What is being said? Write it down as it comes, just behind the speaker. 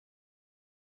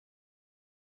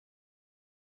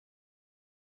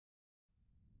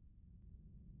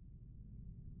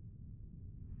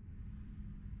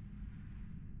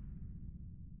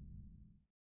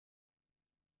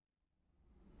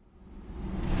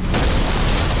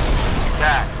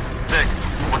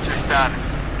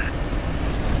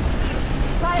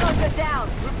down.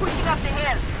 We're pushing up the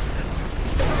hill.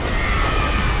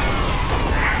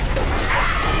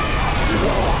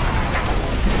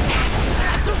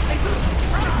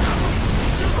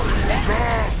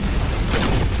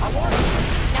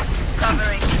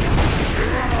 Covering.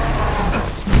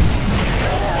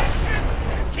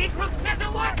 Keep Rook says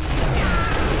it works!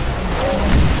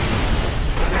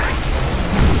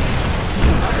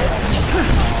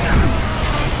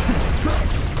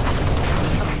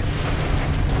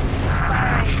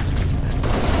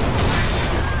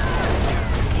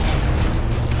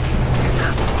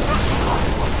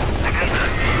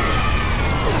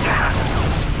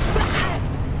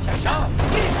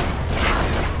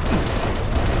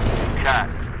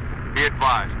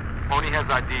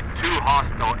 ID'd 2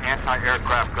 hostile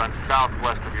anti-aircraft guns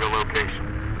southwest of your location.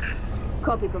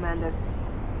 Copy, Commander.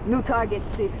 New target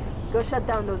 6. Go shut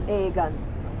down those AA guns.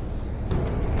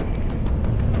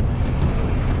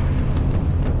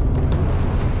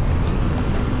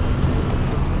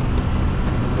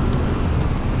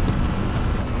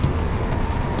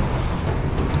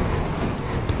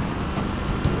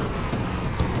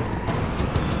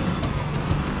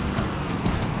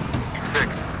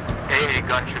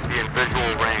 Gun should be in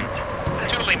visual range.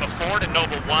 2 Lima 4 to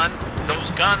Nova 1.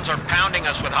 Those guns are pounding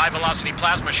us with high-velocity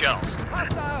plasma shells.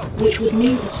 Hostiles! Which would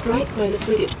mean a strike by the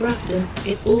frigate Grafton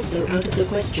is also out of the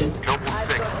question. Noble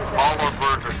 6, all our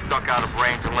birds are stuck out of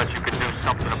range unless you can do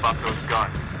something about those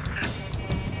guns.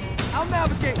 I'll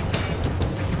navigate.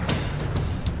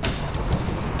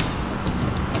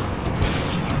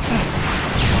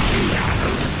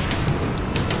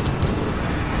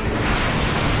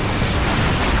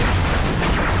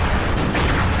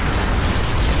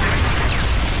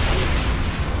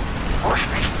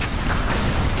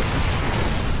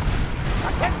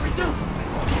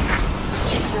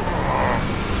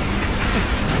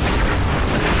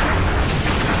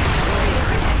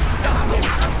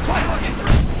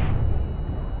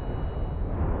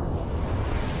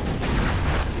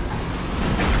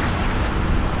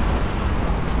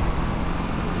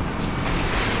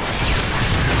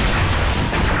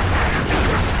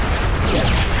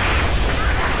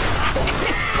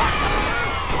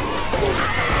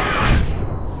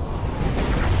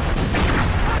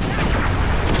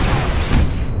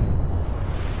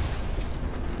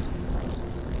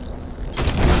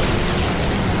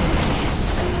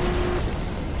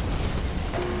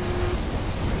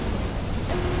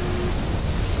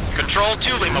 Control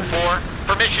 2 Lima 4,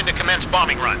 permission to commence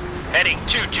bombing run. Heading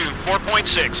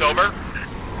 224.6, over.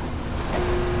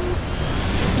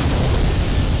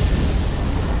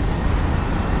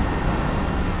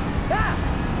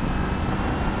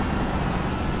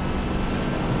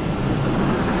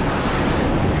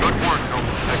 Good work,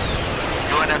 Noble 6.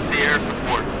 UNSC air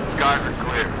support. Skies are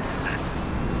clear.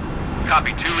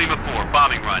 Copy 2 Lima 4,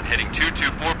 bombing run. Heading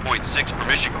 224.6,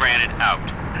 permission granted, out.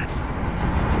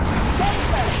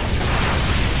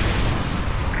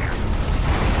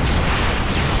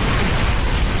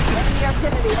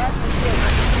 Artillery,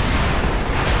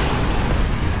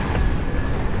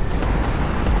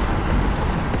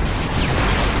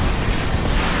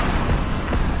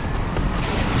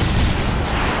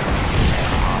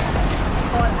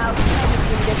 all out in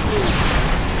the field.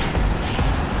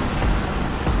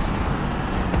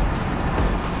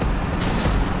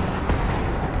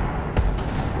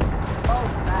 Oh,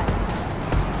 man.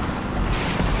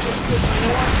 This is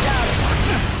warmed out.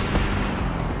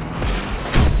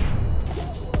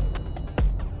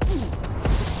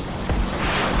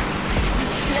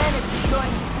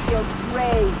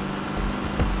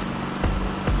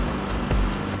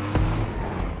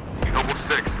 Noble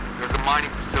 6, there's a mining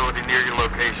facility near your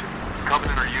location.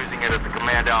 Covenant are using it as a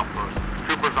command outpost.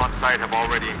 Troopers on site have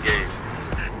already engaged.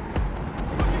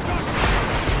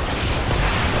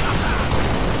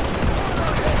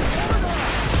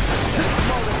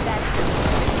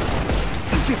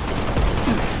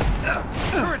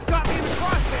 Turret's got me in the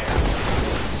crosshair!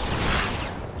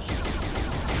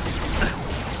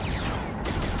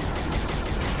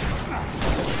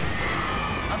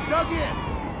 I'm dug in!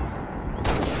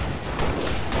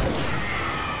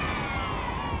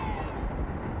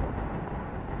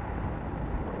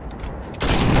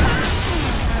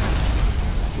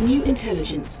 New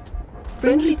intelligence.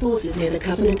 Friendly forces near the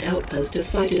Covenant outpost have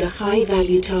sighted a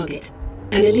high-value target.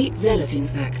 An elite zealot, in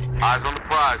fact. Eyes on the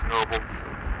prize, Noble.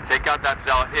 Take out that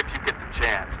zealot if you get the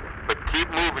chance, but keep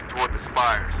moving toward the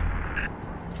spires.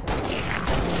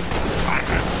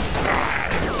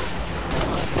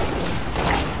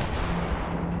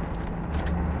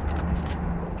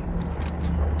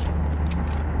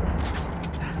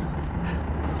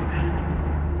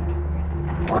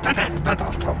 We're going in.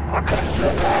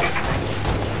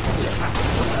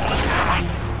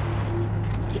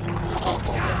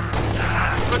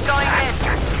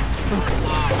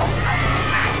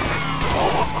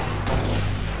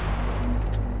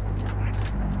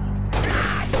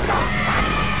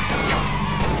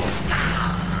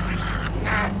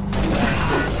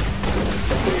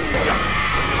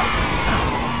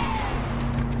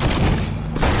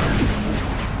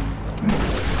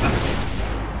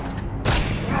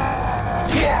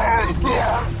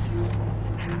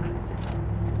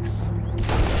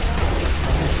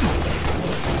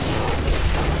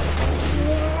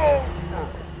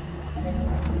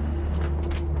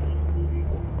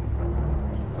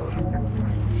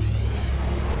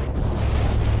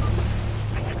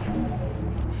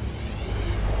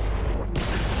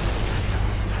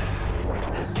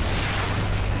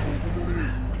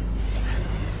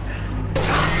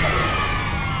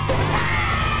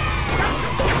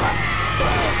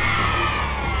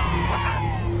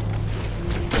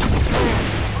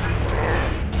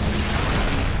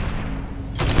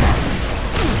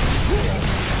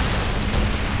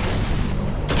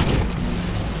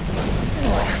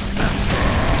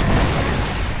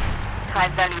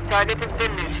 High-value target has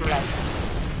been neutralized.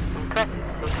 Impressive,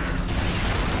 Six.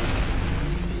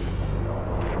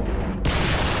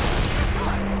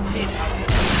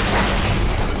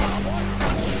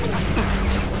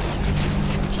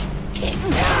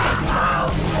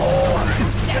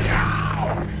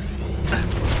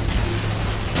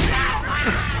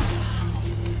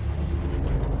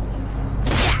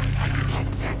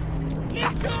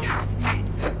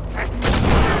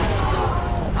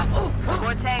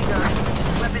 More tango.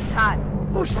 Weapons hot.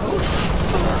 Push.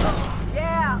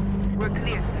 Yeah! We're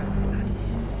clear, sir.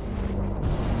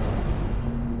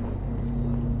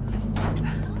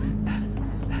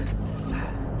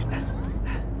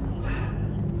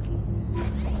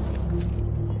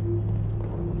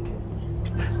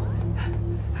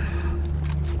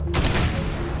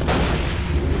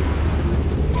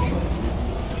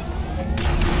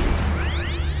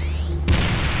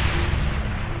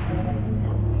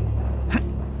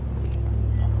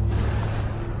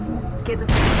 Get the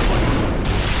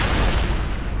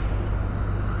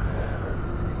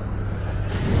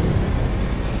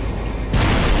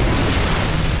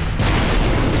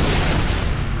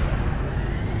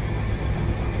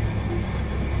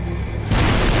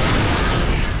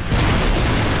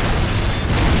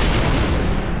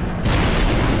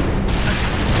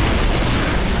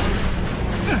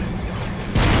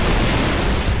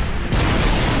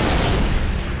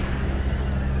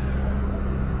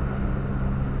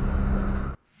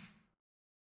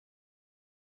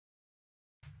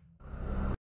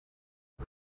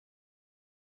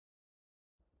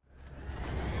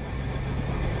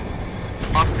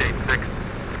Update 6.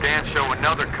 Scans show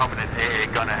another Covenant AA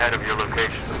gun ahead of your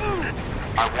location.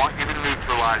 I want you to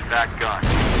neutralize that gun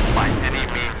by any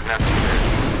means necessary.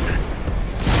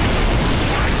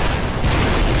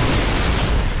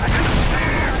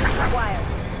 Wild.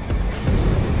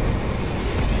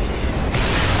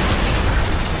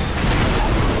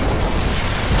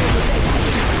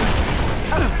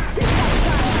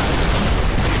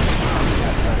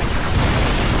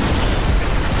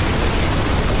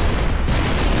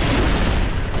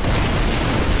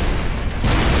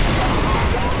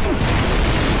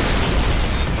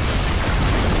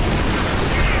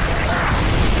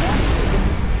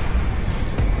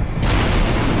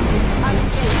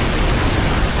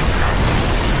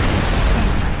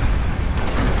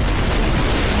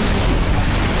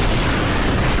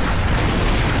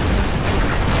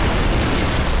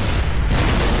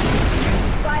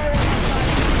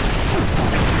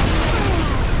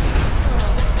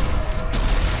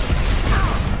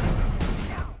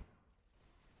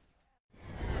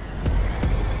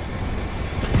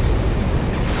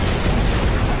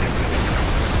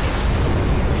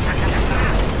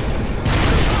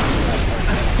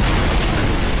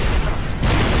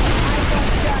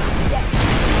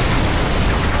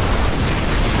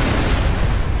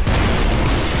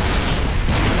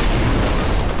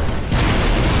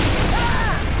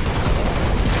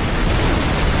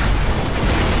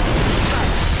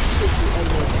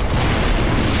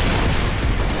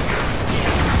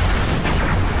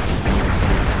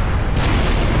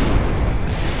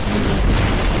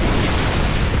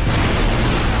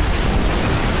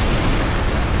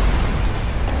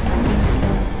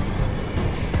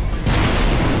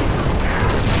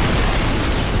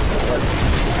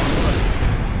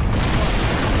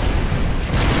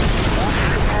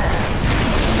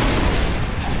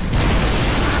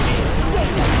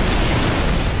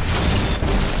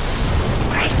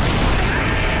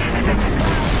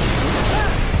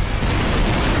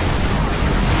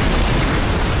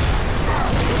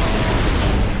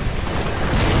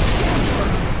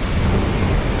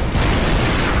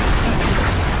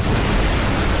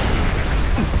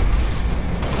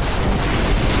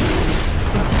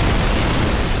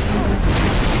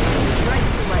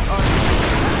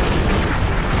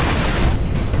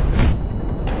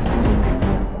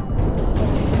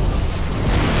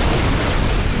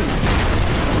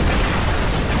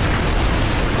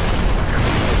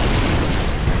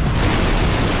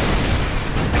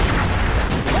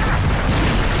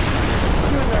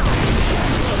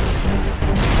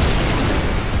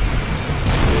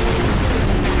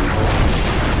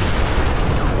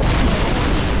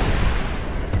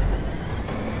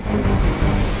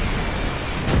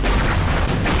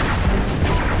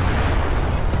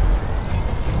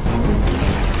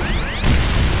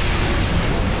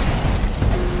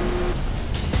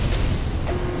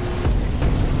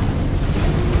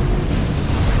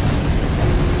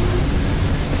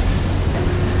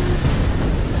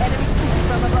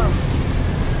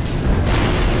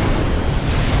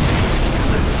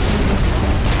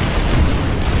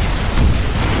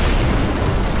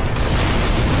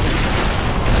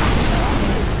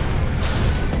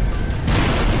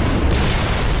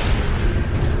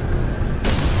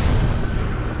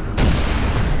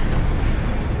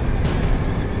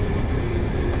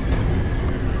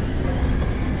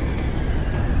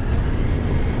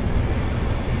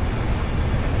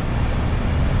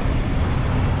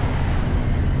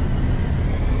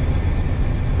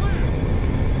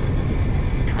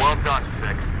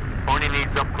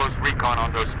 recon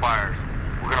on those spires.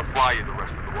 We're gonna fly you the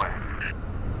rest of the way.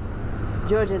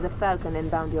 George has a Falcon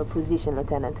inbound your position,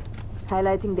 Lieutenant.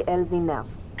 Highlighting the LZ now.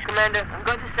 Commander, I'm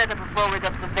going to set up a forward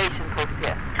observation post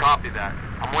here. Copy that.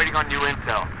 I'm waiting on new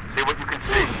intel. See what you can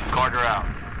see. Carter out.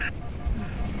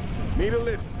 Need a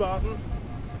lift, Spartan?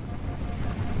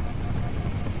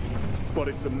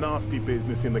 Spotted some nasty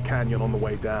business in the canyon on the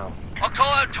way down. I'll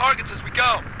call out targets as we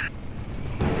go.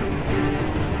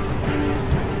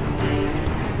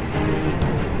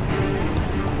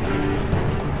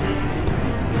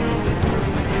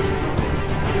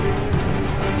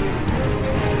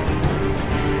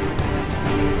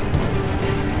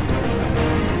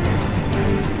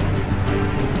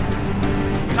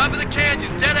 Top of the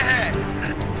canyon, dead ahead.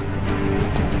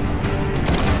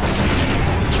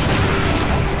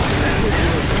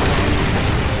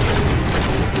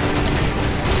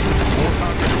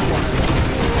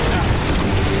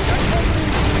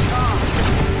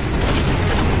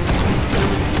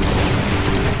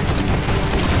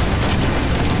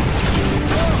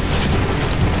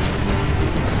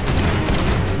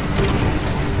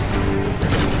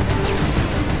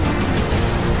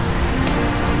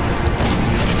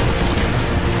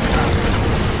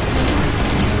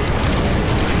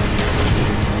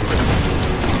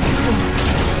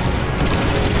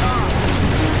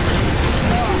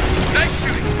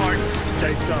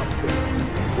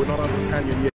 We're not under the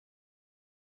canyon yet.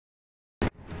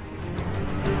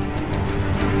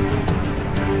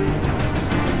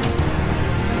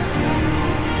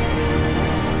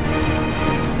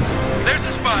 There's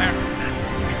the spire.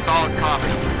 Solid copy.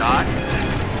 Dot.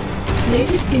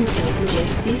 Latest intel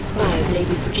suggests these spires may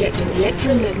be projecting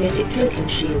electromagnetic cloaking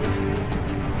shields.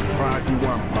 Priority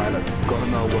 1, pilot. Gotta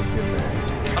know what's in there.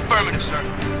 Affirmative, sir.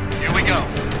 Here we go.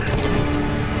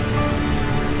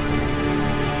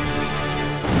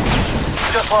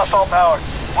 Just lost all power.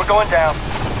 We're going down.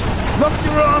 Lock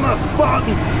your armor,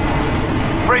 Spartan!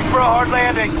 Brace for a hard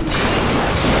landing.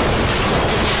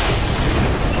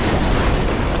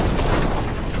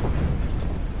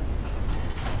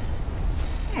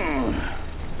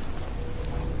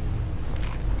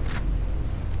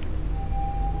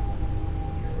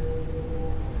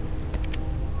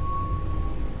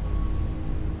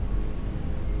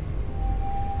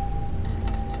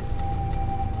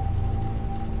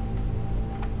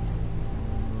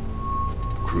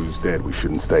 Crew's dead, we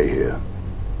shouldn't stay here.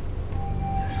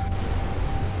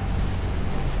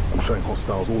 I'm showing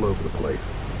hostiles all over the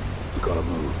place. We gotta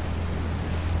move.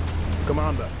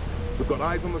 Commander, we've got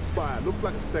eyes on the spire. Looks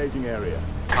like a staging area.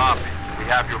 Copy. We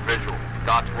have your visual.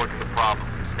 Dot's working the problem.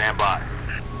 Stand by.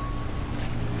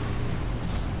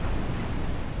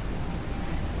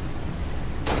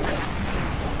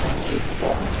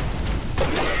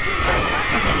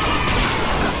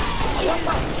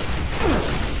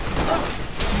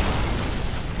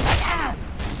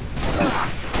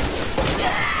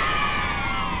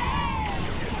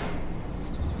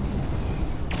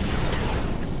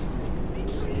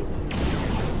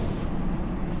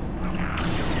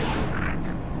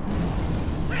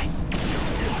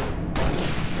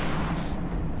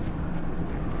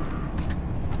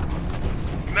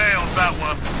 Nailed that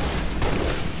one.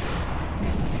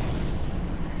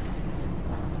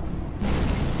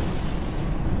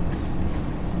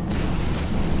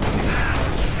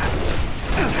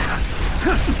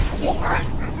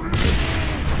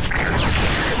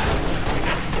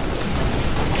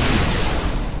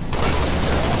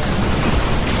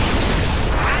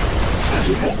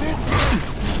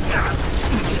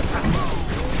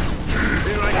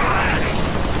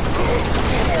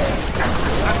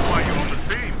 That's why you're on the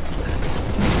team.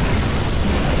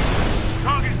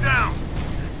 Target's down.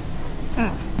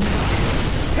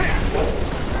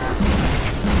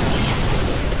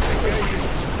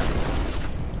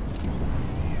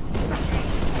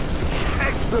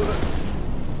 Excellent!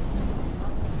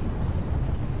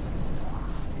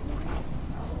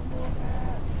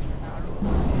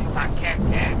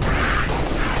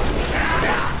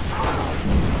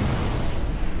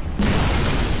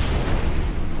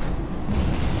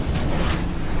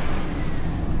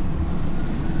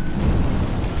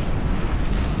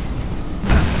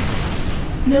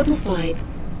 Noble 5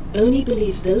 only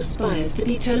believes those spires to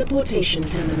be teleportation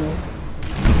terminals.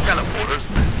 Teleporters?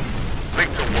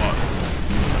 Victor 1.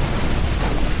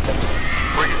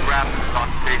 Frigate Raptor is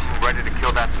on station ready to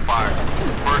kill that spire.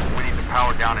 First, we need to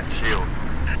power down its shield.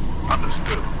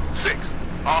 Understood. 6.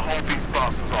 I'll hold these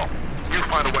bastards off. You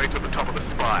find a way to the top of the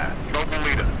spire. Noble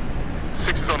leader.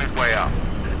 6 is on his way out.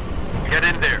 Get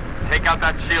in there. Take out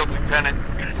that shield, Lieutenant.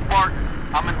 Spartans,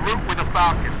 I'm en route with a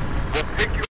Falcon. We'll pick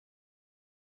you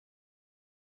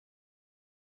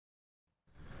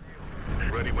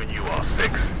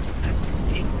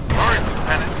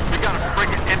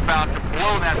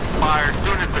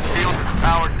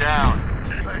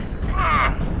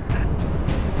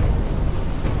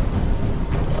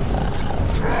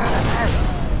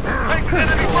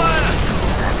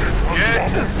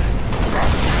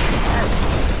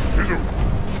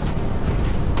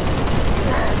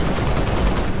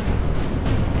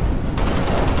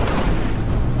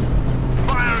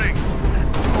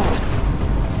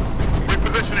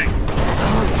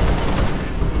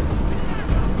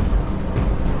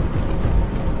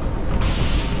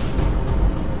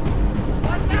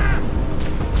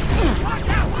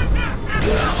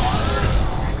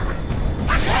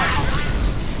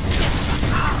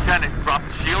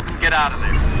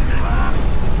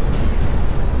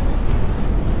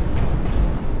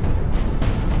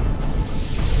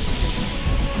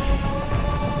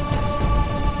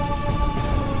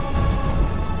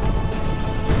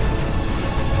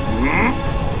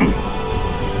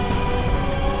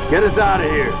Get us out of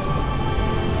here.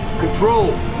 Control,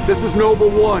 this is Noble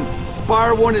 1.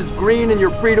 Spire 1 is green and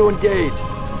you're free to engage.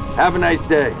 Have a nice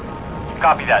day.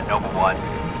 Copy that, Noble 1.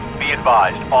 Be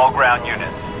advised, all ground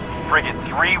units. Frigate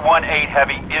 318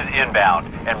 Heavy is inbound,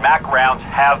 and MAC rounds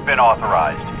have been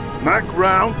authorized. MAC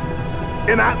rounds?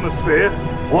 In atmosphere?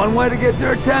 One way to get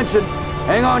their attention.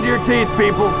 Hang on to your teeth,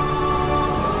 people.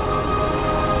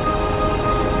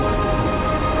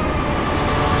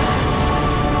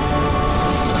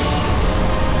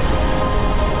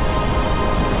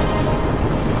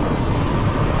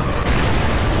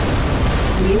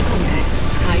 New contact.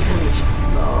 High tonnage.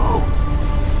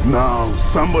 No,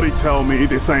 somebody tell me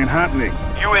this ain't happening.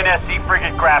 UNSC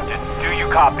Frigate Grafton, do you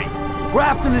copy?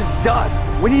 Grafton is dust.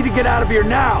 We need to get out of here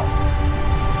now.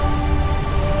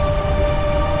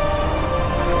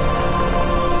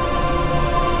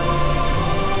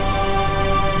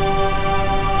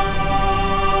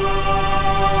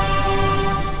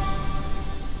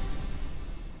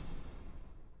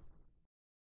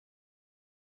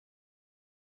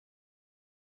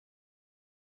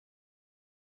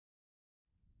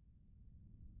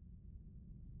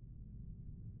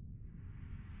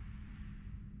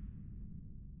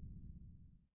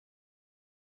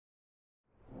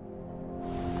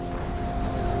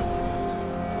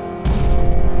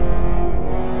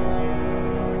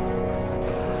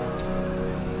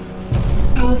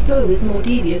 Our foe is more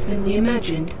devious than we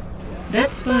imagined.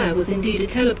 That spire was indeed a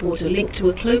teleporter linked to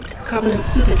a cloaked Covenant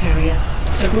supercarrier,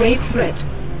 a grave threat.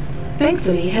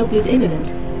 Thankfully, help is imminent.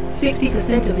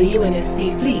 60% of the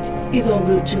UNSC fleet is en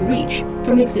route to Reach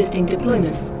from existing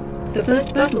deployments. The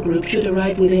first battle group should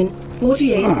arrive within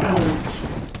 48 hours.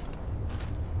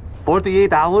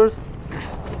 48 hours?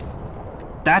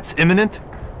 That's imminent?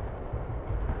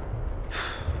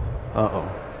 Uh-oh.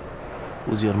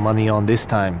 Who's your money on this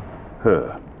time?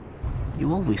 Her.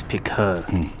 You always pick her.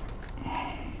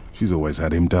 She's always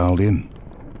had him dialed in.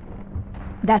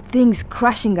 That thing's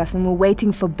crushing us and we're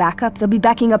waiting for backup. They'll be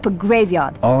backing up a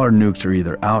graveyard. All our nukes are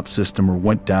either out system or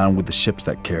went down with the ships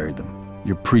that carried them.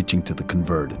 You're preaching to the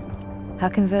converted. How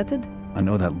converted? I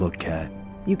know that look, Kat.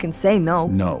 You can say no.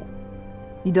 No.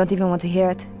 You don't even want to hear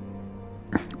it?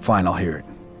 Fine, I'll hear it.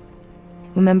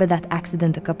 Remember that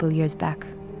accident a couple years back?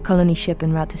 Colony ship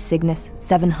en route to Cygnus,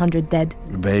 700 dead.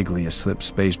 Vaguely a slip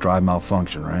space drive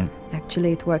malfunction, right?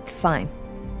 Actually, it worked fine.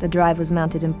 The drive was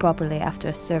mounted improperly after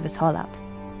a service haul-out.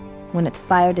 When it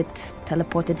fired, it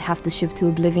teleported half the ship to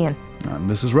oblivion.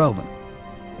 This is relevant.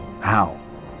 How?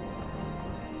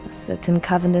 A certain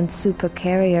Covenant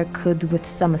supercarrier could, with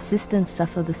some assistance,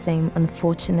 suffer the same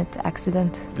unfortunate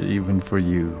accident. Even for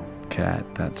you, Kat,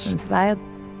 that's... Inspired?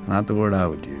 Not the word I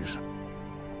would use.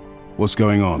 What's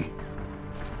going on?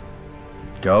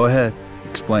 Go ahead.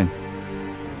 Explain.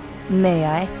 May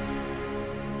I?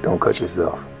 Don't cut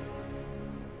yourself.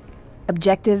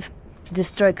 Objective: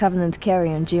 destroy Covenant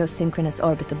carrier in geosynchronous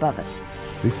orbit above us.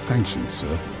 This sanctioned, sir.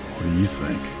 What do you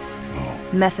think? Oh.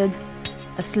 Method: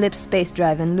 a slip space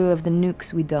drive in lieu of the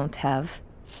nukes we don't have.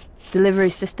 Delivery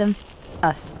system: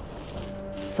 us.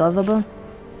 Solvable?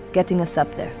 Getting us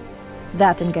up there.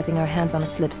 That and getting our hands on a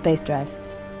slip space drive.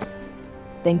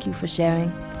 Thank you for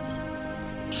sharing.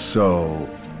 So,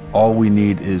 all we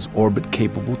need is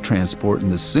orbit-capable transport and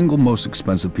the single most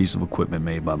expensive piece of equipment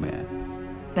made by man.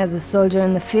 As a soldier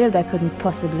in the field, I couldn't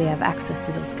possibly have access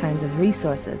to those kinds of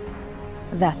resources.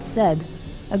 That said,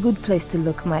 a good place to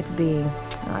look might be,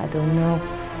 I don't know,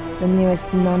 the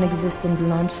nearest non-existent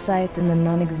launch site in the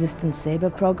non-existent Saber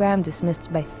program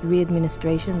dismissed by 3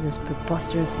 administrations as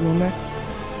preposterous rumor,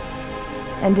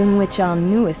 and in which our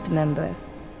newest member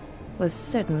was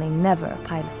certainly never a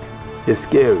pilot. You're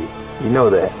scary. You know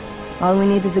that. All we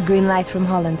need is a green light from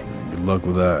Holland. Good luck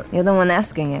with that. You're the one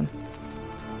asking him.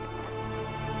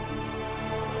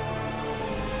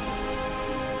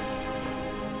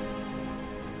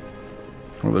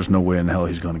 Well, there's no way in hell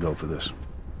he's gonna go for this.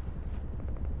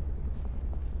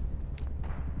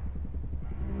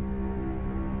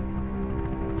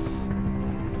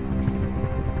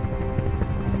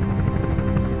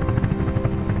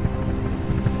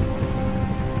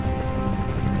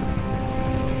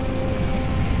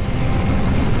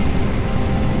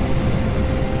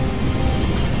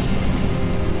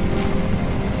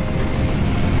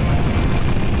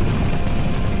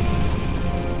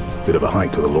 Bit of a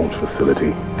hike to the launch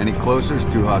facility. Any closer is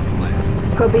too hot to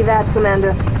land. Copy that,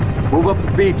 Commander. Move up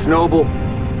the beach, Noble.